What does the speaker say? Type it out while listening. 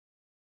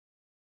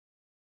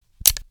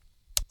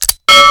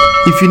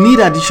If you need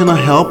additional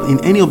help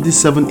in any of these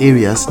 7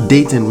 areas,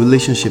 dating,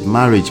 relationship,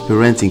 marriage,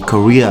 parenting,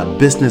 career,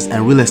 business,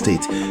 and real estate,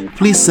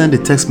 please send a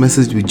text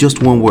message with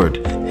just one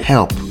word,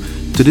 HELP,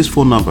 to this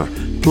phone number,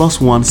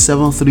 +1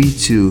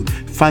 732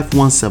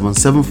 517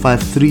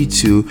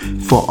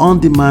 7532 for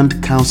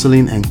on-demand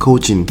counseling and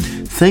coaching.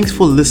 Thanks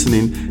for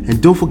listening,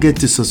 and don't forget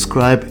to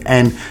subscribe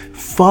and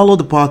follow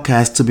the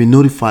podcast to be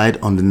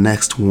notified on the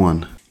next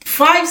one.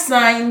 5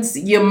 signs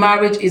your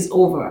marriage is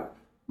over.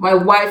 My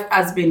wife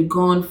has been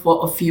gone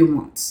for a few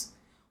months.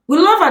 We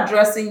love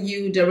addressing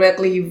you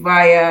directly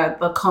via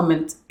the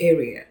comment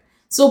area.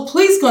 So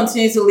please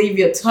continue to leave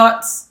your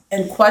thoughts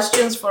and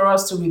questions for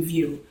us to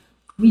review.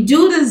 We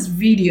do these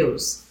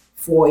videos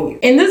for you.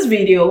 In this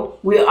video,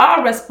 we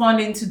are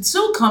responding to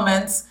 2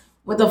 comments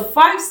with the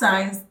 5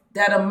 signs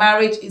that a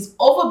marriage is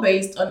over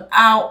based on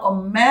how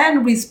a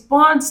man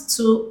responds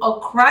to a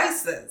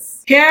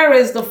crisis. Here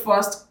is the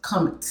first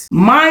comment.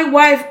 My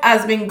wife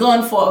has been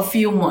gone for a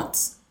few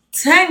months.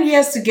 10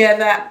 years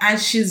together,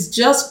 and she's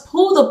just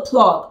pulled the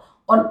plug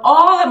on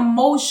all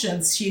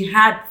emotions she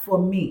had for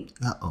me.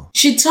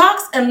 She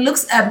talks and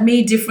looks at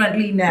me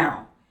differently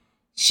now.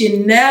 She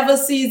never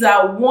sees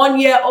our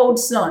 1-year-old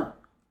son.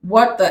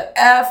 What the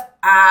F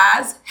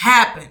has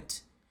happened?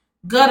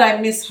 God,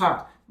 I miss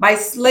her. By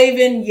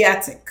Slavin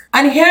Yatik.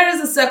 And here is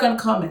the second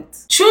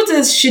comment. Truth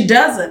is, she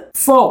doesn't.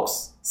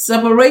 Folks,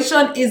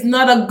 separation is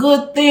not a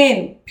good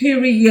thing,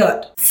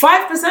 period.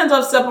 5%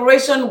 of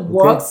separation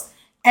works,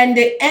 and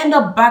they end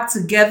up back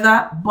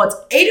together,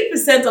 but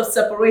 80% of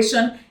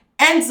separation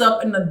ends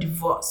up in a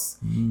divorce.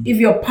 If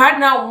your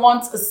partner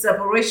wants a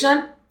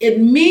separation, it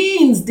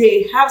means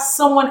they have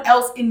someone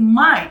else in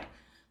mind.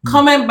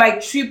 Comment by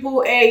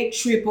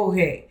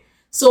AAA.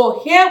 So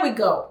here we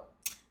go.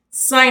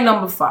 Sign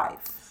number 5.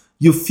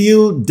 You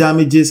feel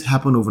damages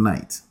happen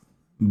overnight.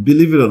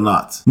 Believe it or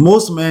not,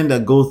 most men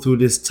that go through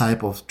this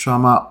type of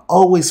trauma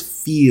always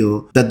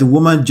feel that the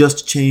woman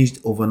just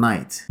changed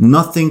overnight.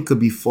 Nothing could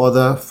be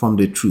further from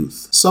the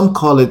truth. Some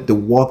call it the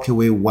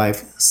walkaway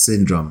wife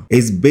syndrome.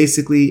 It's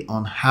basically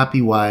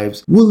unhappy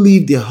wives who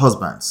leave their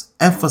husbands.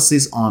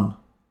 Emphasis on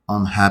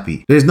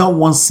unhappy. There is not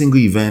one single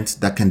event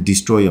that can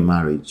destroy your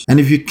marriage. And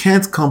if you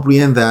can't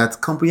comprehend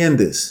that, comprehend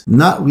this.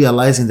 Not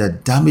realizing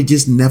that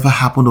damages never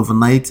happen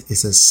overnight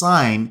is a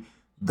sign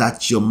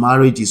that your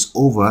marriage is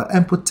over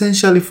and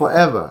potentially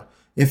forever.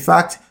 In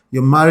fact,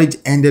 your marriage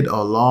ended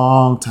a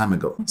long time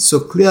ago. So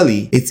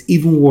clearly, it's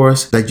even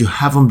worse that you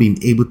haven't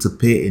been able to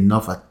pay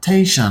enough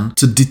attention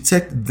to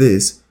detect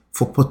this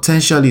for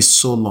potentially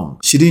so long.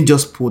 She didn't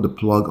just pull the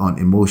plug on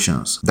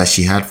emotions that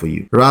she had for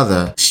you.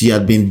 Rather, she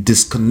had been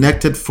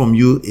disconnected from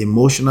you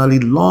emotionally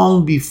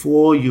long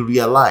before you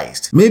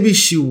realized. Maybe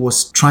she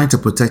was trying to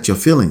protect your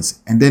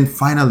feelings and then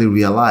finally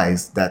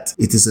realized that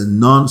it is a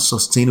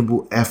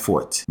non-sustainable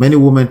effort. Many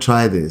women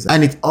try this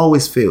and it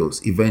always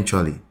fails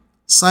eventually.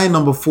 Sign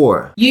number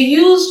 4. You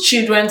use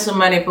children to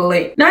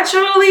manipulate.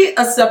 Naturally,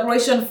 a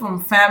separation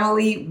from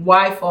family,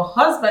 wife, or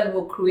husband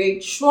will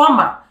create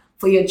trauma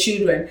for your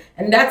children,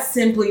 and that's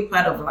simply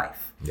part of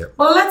life.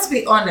 But let's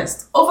be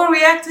honest,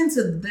 overreacting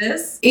to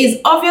this is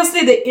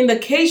obviously the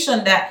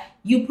indication that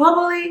you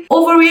probably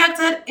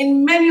overreacted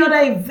in many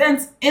other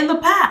events in the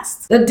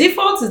past. The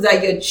default is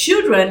that your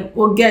children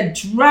will get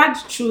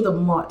dragged through the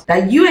mud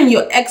that you and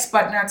your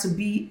ex-partner to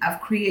be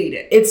have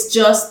created. It's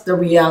just the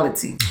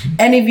reality.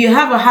 And if you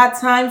have a hard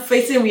time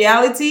facing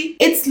reality,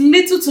 it's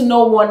little to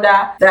no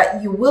wonder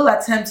that you will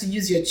attempt to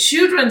use your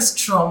children's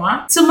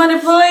trauma to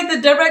manipulate the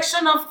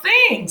direction of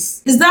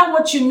things. Is that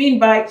what you mean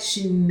by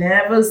she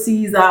never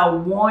sees our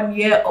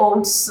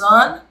 1-year-old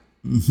son?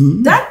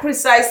 That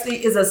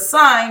precisely is a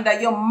sign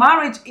that your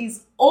marriage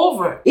is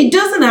over. It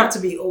doesn't have to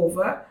be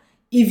over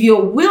if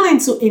you're willing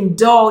to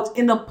indulge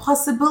in the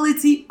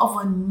possibility of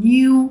a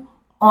new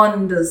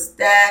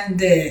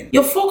understanding.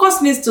 Your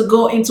focus needs to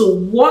go into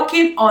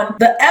working on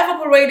the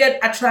evaporated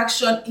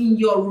attraction in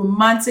your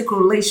romantic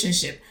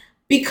relationship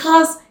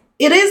because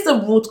it is the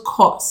root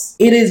cause.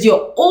 It is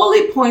your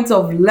only point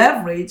of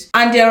leverage,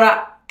 and there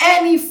are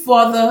any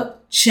further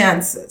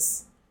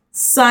chances.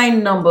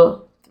 Sign number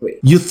 3.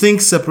 You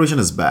think separation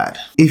is bad.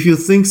 If you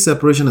think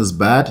separation is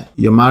bad,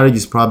 your marriage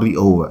is probably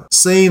over.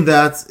 Saying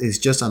that is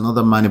just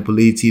another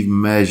manipulative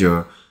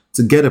measure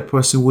to get a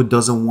person who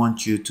doesn't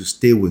want you to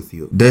stay with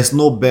you. There's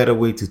no better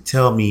way to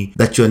tell me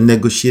that you're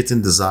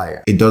negotiating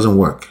desire. It doesn't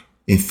work.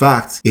 In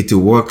fact, it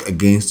will work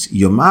against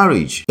your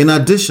marriage. In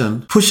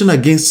addition, pushing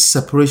against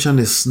separation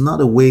is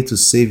not a way to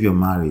save your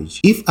marriage.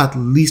 If at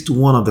least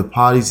one of the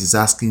parties is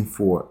asking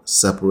for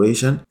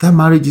separation, that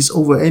marriage is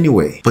over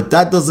anyway. But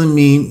that doesn't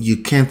mean you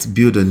can't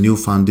build a new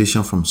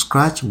foundation from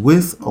scratch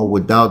with or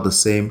without the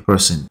same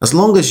person. As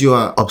long as you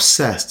are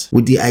obsessed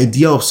with the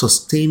idea of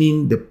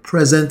sustaining the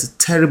present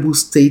terrible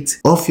state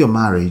of your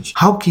marriage,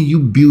 how can you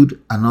build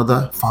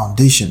another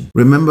foundation?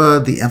 Remember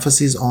the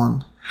emphasis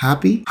on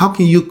happy? How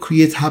can you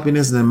create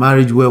happiness in a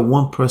marriage where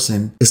one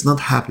person is not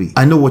happy?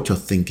 I know what you're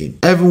thinking.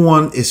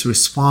 Everyone is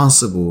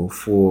responsible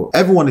for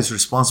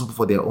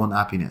their own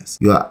happiness.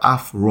 You are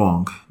half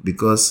wrong,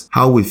 because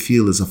how we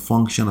feel is a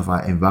function of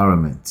our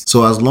environment.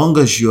 So as long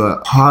as you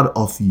are part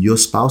of your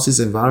spouse's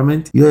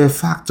environment, you're a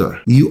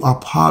factor. You are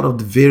part of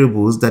the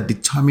variables that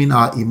determine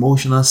our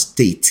emotional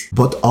state,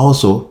 but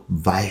also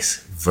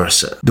vice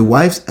versa. Do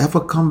wives ever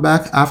come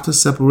back after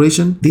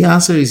separation? The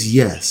answer is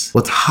yes.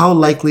 But how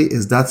likely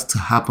is that to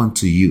happen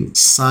to you?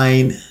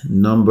 Sign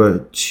number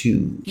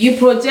 2. You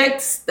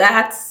project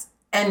stats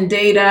and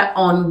data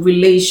on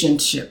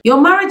relationship. Your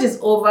marriage is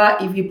over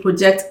if you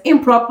project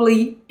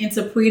improperly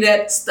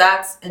interpreted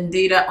stats and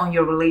data on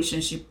your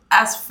relationship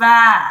as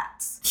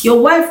facts.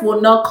 Your wife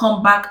will not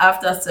come back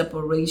after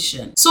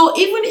separation. So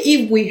even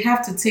if we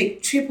have to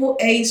take triple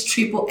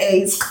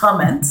A's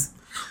comment,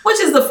 which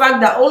is the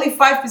fact that only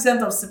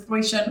 5% of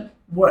separation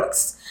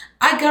works,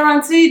 I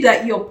guarantee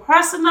that your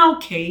personal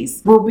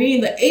case will be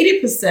in the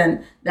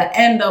 80% that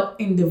end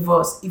up in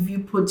divorce if you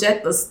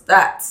project the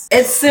stats.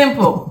 It's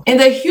simple. In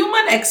the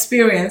human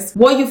experience,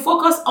 what you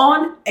focus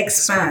on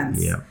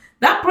expands. Yeah.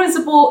 That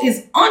principle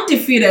is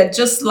undefeated,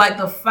 just like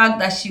the fact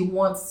that she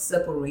wants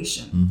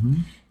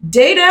separation.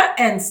 Data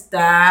and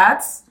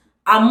stats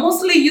are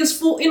mostly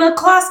useful in a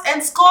class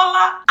and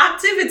scholar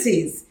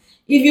activities.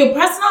 If you're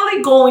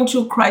personally going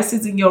through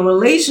crisis in your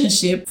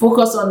relationship,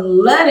 focus on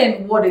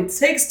learning what it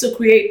takes to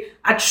create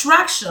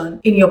attraction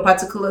in your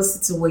particular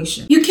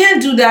situation. You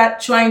can't do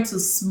that trying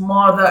to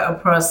smother a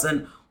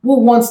person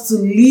who wants to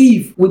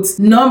leave with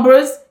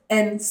numbers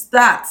and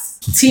stats.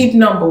 Tip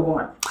number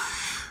 1.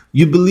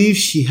 You believe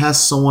she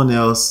has someone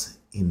else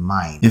in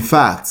mind. In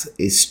fact,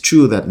 it's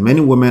true that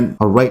many women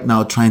are right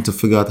now trying to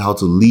figure out how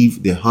to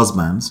leave their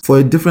husbands for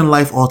a different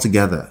life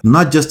altogether,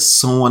 not just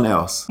someone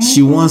else.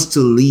 She wants to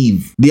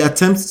leave. The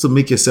attempt to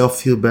make yourself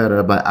feel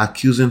better by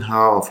accusing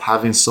her of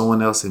having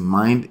someone else in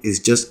mind is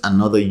just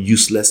another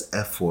useless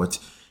effort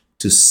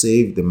to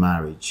save the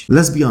marriage.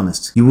 Let's be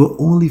honest, you will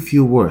only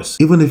feel worse,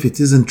 even if it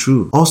isn't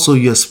true. Also,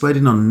 you're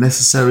spreading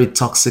unnecessary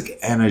toxic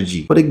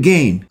energy. But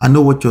again, I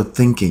know what you're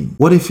thinking.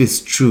 What if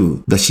it's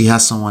true that she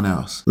has someone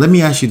else? Let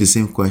me ask you the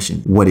same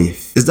question. What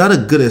if? Is that a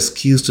good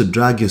excuse to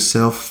drag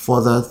yourself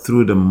further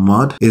through the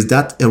mud? Is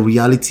that a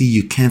reality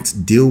you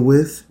can't deal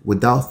with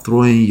without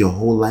throwing your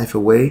whole life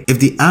away? If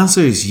the answer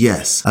is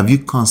yes, have you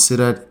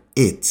considered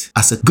it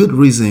as a good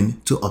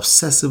reason to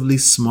obsessively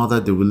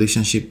smother the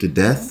relationship to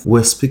death?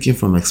 We're speaking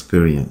from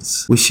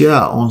experience. We share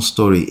our own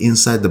story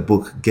inside the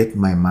book Get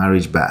My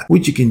Marriage Back,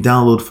 which you can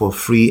download for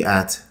free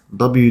at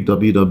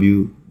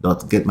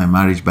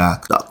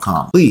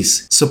www.getmymarriageback.com.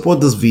 Please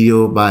support this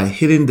video by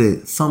hitting the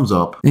thumbs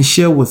up and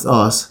share with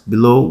us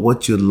below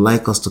what you'd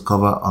like us to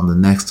cover on the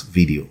next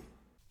video.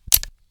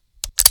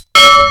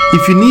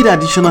 If you need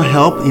additional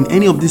help in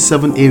any of these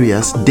 7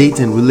 areas,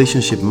 dating,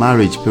 relationship,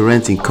 marriage,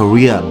 parenting,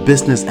 career,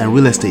 business, and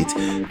real estate,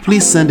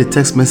 please send a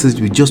text message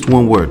with just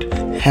one word,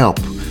 HELP,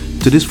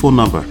 to this phone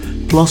number,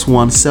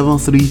 +1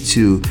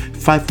 732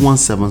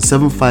 517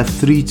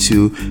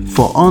 7532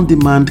 for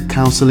on-demand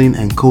counseling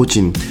and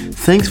coaching.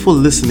 Thanks for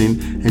listening,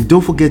 and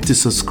don't forget to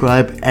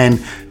subscribe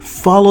and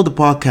follow the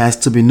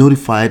podcast to be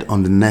notified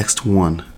on the next one.